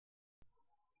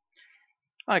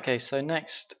Okay, so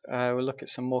next we'll look at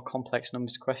some more complex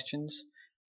numbers questions.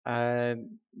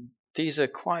 These are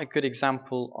quite a good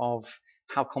example of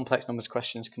how complex numbers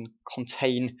questions can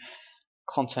contain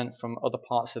content from other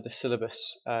parts of the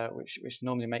syllabus, which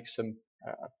normally makes them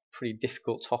a pretty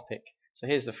difficult topic. So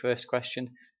here's the first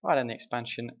question. Write down the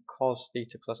expansion cos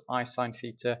theta plus I sine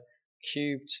theta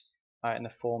cubed in the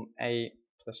form a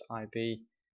plus ib,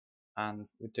 and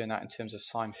we're doing that in terms of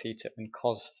sine theta and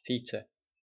cos theta.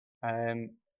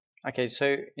 Okay,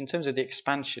 so in terms of the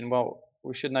expansion, well,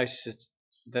 we should notice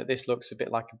that this looks a bit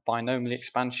like a binomial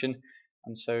expansion,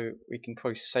 and so we can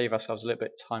probably save ourselves a little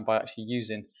bit of time by actually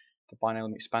using the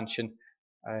binomial expansion,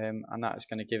 and that is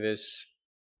going to give us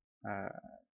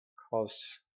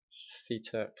cos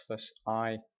theta plus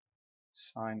I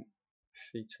sine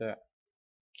theta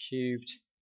cubed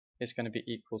is going to be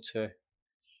equal to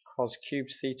cos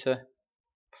cubed theta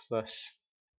plus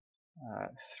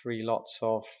 3 lots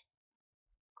of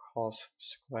cos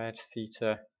squared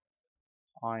theta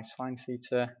I sine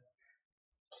theta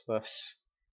plus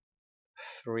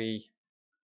 3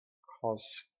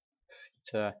 cos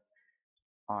theta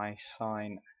I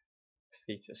sine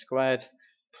theta squared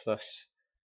plus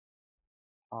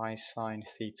I sine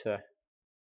theta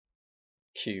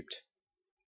cubed.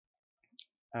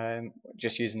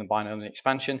 Just using the binomial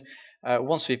expansion.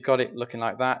 Once we've got it looking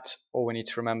like that, all we need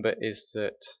to remember is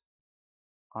that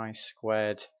I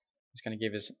squared is going to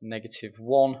give us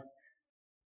 -1,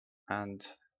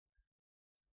 and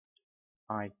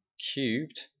I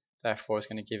cubed therefore is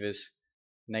going to give us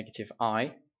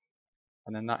 -I,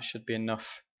 and then that should be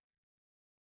enough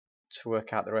to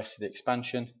work out the rest of the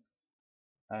expansion.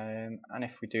 And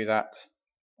if we do that,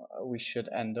 we should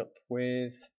end up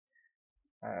with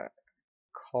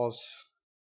cos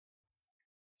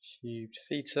cubed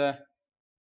theta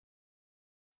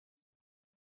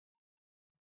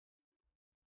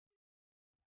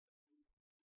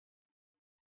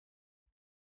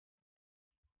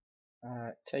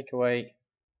take away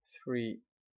 3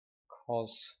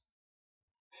 cos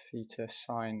theta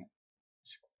sine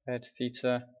squared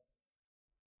theta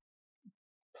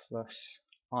plus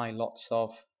I lots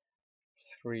of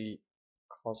 3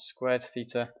 cos squared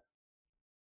theta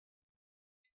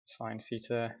sine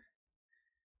theta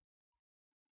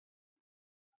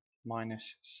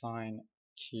minus sine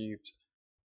cubed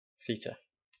theta.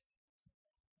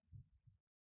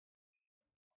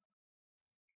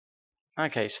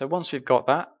 Okay, so once we've got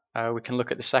that, we can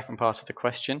look at the second part of the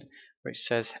question, which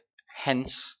says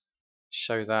hence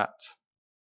show that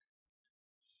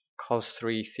cos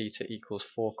 3 theta equals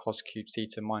 4 cos cubed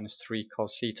theta minus 3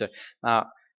 cos theta.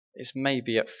 Now, it's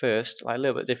maybe at first like a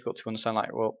little bit difficult to understand,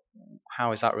 like, well,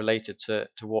 how is that related to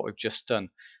what we've just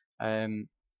done? I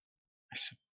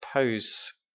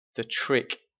suppose the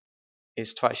trick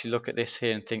is to actually look at this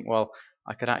here and think, well,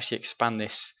 I could actually expand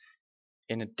this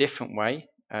in a different way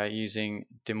using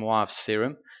de Moivre's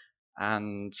theorem,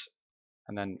 and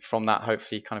then from that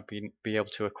hopefully kind of be able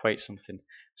to equate something.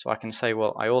 So I can say,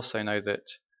 well, I also know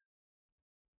that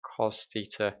cos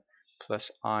theta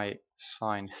plus I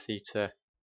sine theta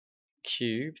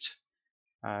cubed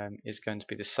is going to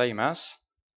be the same as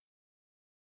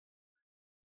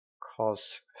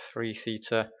cos 3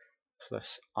 theta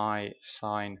plus I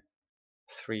sine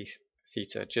 3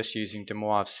 theta, just using de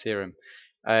Moivre's theorem.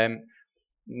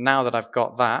 Now that I've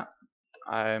got that,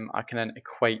 I can then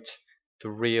equate the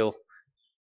real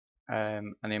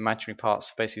and the imaginary parts.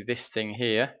 So basically this thing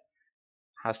here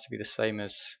has to be the same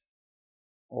as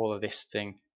all of this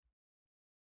thing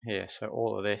here. So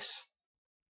all of this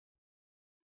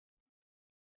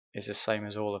is the same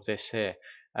as all of this here.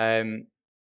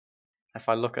 If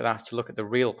I look at that, to look at the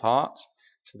real part,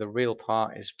 so the real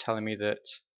part is telling me that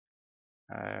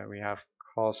we have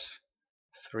cos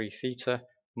 3 theta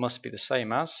must be the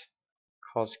same as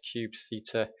cos cubed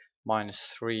theta minus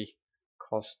 3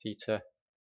 cos theta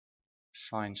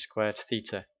sine squared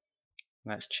theta.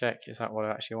 Let's check, is that what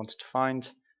I actually wanted to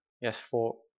find? Yes,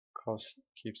 4 cos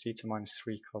cubed theta minus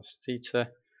 3 cos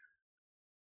theta.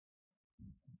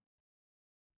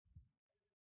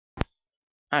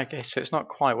 Okay, so it's not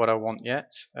quite what I want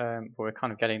yet, but we're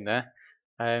kind of getting there.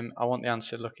 I want the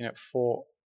answer looking at 4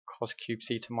 cos cubed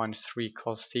theta minus 3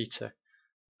 cos theta,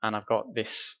 and I've got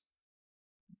this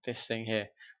thing here.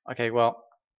 Okay, well,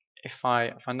 if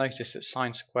I notice that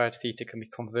sine squared theta can be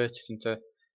converted into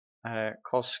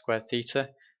cos squared theta,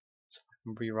 so I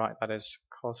can rewrite that as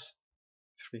cos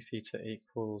 3 theta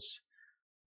equals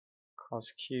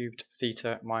cos cubed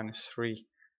theta minus 3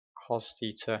 cos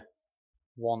theta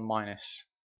 1 minus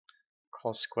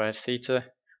cos squared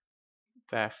theta.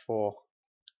 Therefore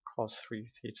cos 3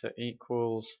 theta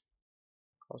equals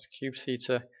cos cubed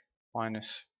theta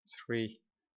minus 3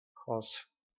 cos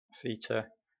theta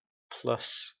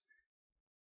plus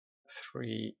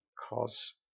 3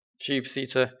 cos cube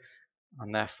theta,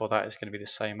 and therefore that is going to be the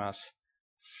same as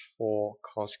 4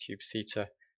 cos cube theta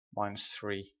minus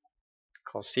 3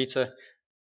 cos theta,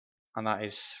 and that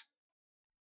is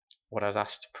what I was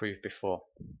asked to prove before.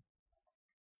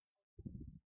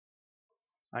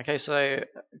 Okay, so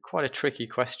quite a tricky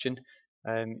question.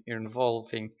 You're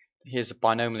involving, here's a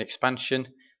binomial expansion.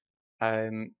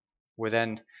 We're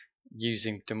then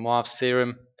using de Moivre's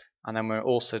theorem, and then we're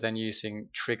also then using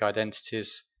trig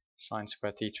identities, sine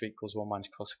squared theta equals 1 minus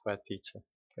cos squared theta.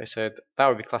 Okay, so that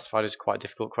would be classified as quite a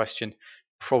difficult question,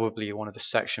 probably one of the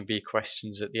section B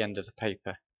questions at the end of the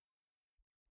paper.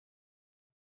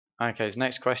 Okay, so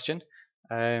next question.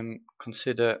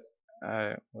 Consider,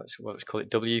 let's call it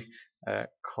W,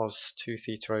 cos 2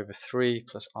 theta over 3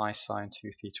 plus I sine 2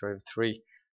 theta over 3.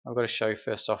 I've got to show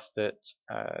first off that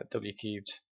W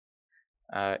cubed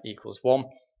equals 1.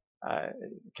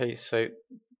 Okay, so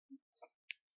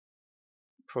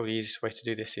probably the easiest way to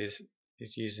do this is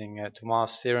using de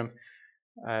Moivre's theorem.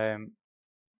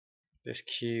 This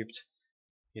cubed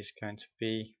is going to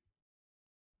be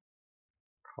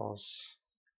cos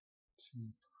 2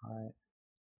 pi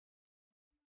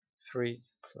 3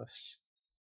 plus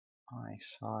I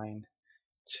sine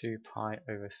 2 pi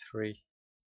over 3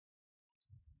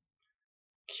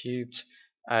 cubed,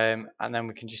 and then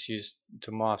we can just use de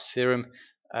Moivre's theorem,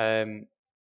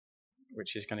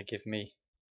 which is going to give me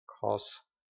cos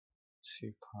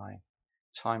 2 pi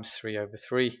times 3 over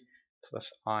 3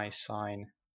 plus I sine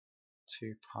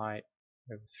 2 pi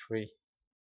over 3,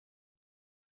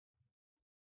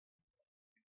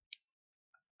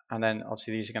 and then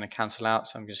obviously these are going to cancel out,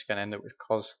 so I'm just going to end up with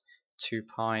cos 2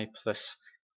 pi plus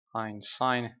I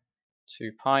sine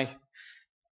 2 pi,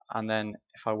 and then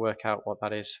if I work out what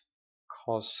that is,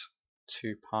 cos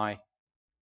 2 pi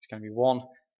is going to be 1,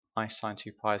 I sine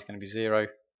 2 pi is going to be 0,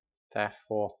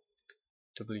 therefore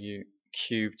W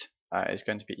cubed is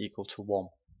going to be equal to 1.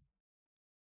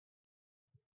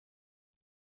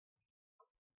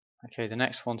 Okay, the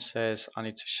next one says I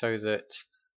need to show that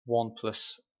 1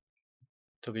 plus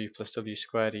W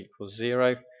squared equals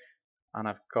 0, and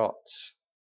I've got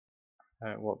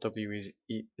what W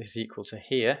is equal to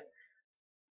here.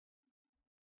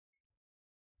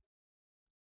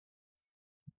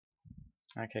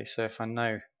 Okay, so if I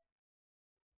know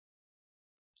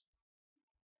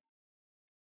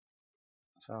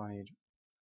so I need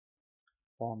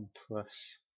 1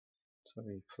 plus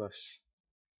W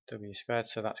squared,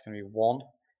 so that's going to be 1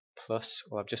 plus,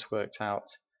 well I've just worked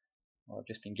out, well I've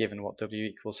just been given what W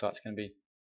equals, so that's going to be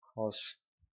cos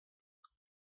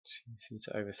 2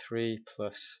 theta over 3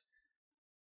 plus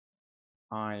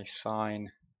I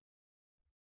sine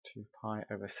 2 pi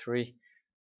over 3,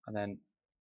 and then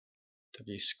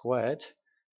W squared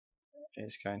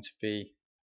is going to be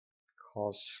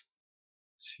cos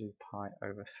 2 pi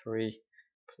over 3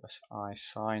 plus I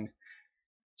sine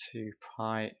 2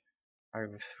 pi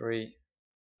over 3,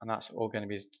 and that's all going to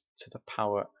be to the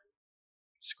power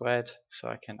squared, so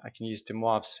I can use de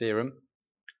Moivre's theorem,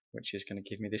 which is going to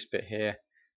give me this bit here,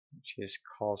 which is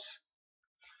cos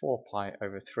 4 pi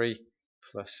over 3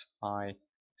 plus I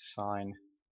sine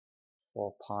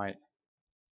 4 pi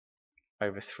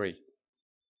over 3,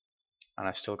 and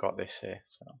I've still got this here,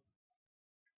 so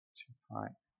 2 pi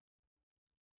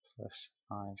plus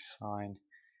I sine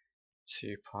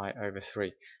 2 pi over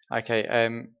 3.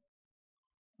 Okay,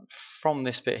 from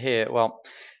this bit here, well,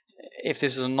 if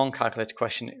this was a non-calculated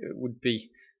question, it would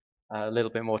be a little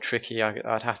bit more tricky.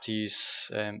 I'd have to use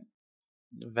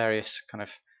various kind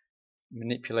of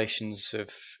manipulations of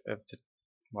the,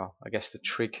 well, I guess the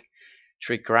trig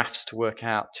graphs to work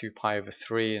out 2 pi over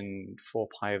 3 and 4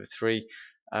 pi over 3.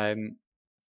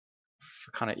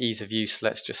 For kind of ease of use,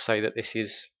 let's just say that this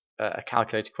is a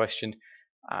calculated question.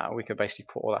 We could basically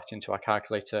put all that into our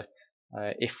calculator.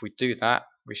 If we do that,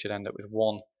 we should end up with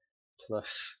 1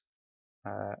 plus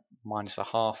minus a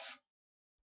half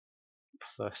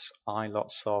plus I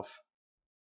lots of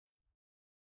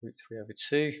root 3 over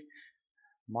 2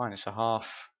 minus a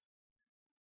half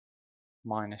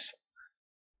minus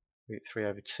root 3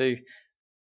 over 2,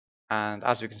 and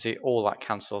as we can see, all that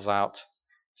cancels out,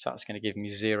 so that's going to give me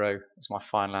 0 as my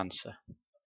final answer.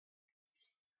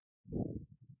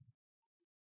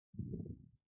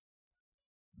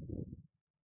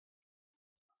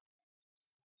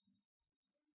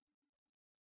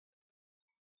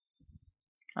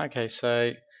 Okay,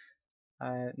 so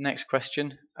next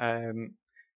question,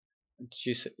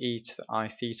 deduce e to the I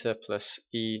theta plus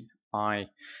e I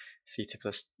theta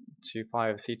plus 2 pi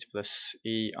over theta plus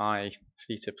e I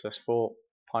theta plus 4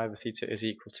 pi over theta is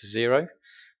equal to 0.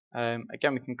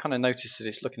 Again, we can kind of notice that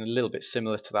it's looking a little bit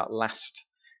similar to that last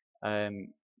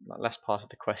part of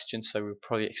the question, so we'll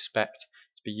probably expect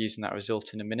to be using that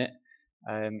result in a minute.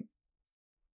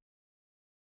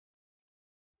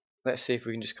 Let's see if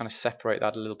we can just kind of separate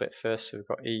that a little bit first. So we've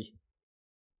got e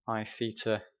I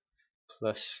theta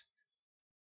plus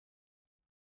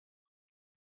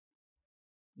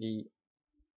e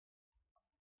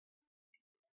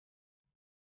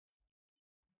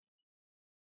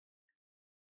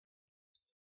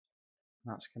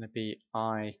that's going to be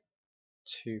I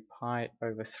 2 pi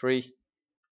over 3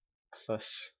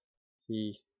 plus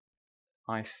e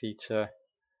I theta,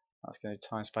 that's going to be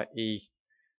times by e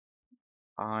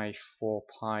I 4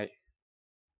 pi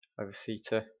over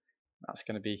theta. That's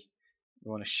going to be, we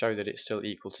want to show that it's still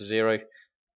equal to 0.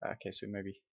 Okay, so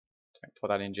maybe don't put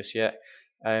that in just yet.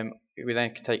 We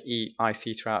then can take e I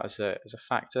theta out as a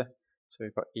factor. So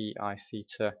we've got e I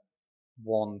theta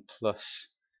 1 plus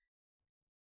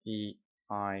e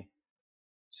I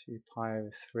 2 pi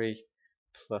over 3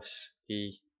 plus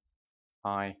e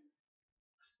I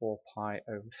 4 pi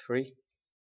over 3.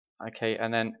 Okay,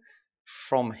 and then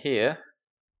from here,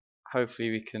 hopefully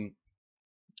we can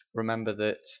remember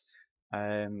that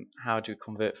how do we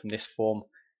convert from this form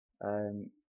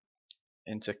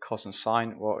into cos and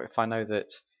sine? Well, if I know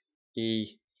that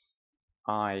e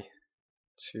I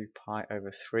 2 pi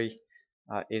over 3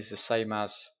 is the same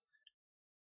as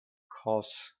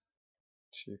cos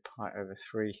 2 pi over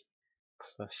 3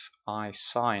 plus I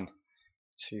sine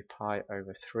 2 pi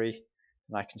over 3,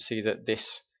 and I can see that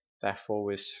this therefore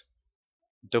was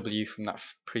w from that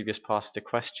previous part of the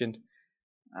question,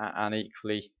 and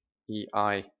equally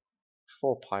ei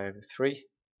 4 pi over 3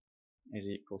 is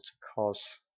equal to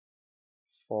cos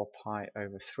 4 pi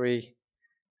over 3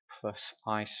 plus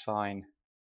I sine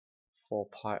 4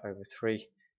 pi over 3.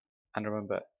 And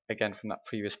remember, again from that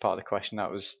previous part of the question,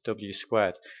 that was w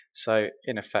squared. So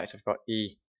in effect, I've got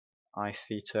e I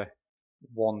theta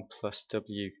 1 plus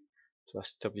w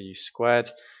squared.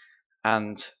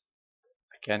 And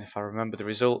again, if I remember the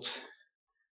result,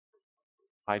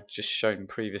 I'd just shown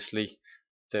previously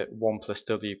that 1 plus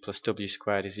w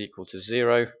squared is equal to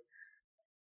 0.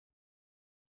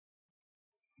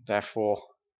 Therefore,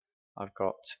 I've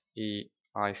got e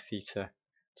I theta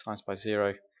times by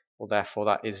 0. Well, therefore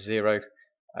that is 0,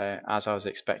 as I was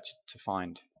expected to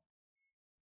find.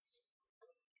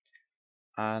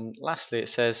 And lastly, it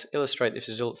says illustrate this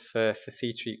result for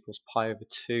theta equals pi over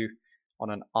 2 on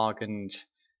an argand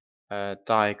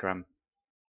diagram.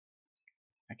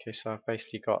 Okay, so I've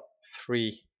basically got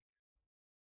 3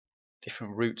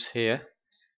 different routes here.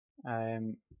 I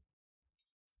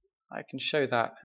can show that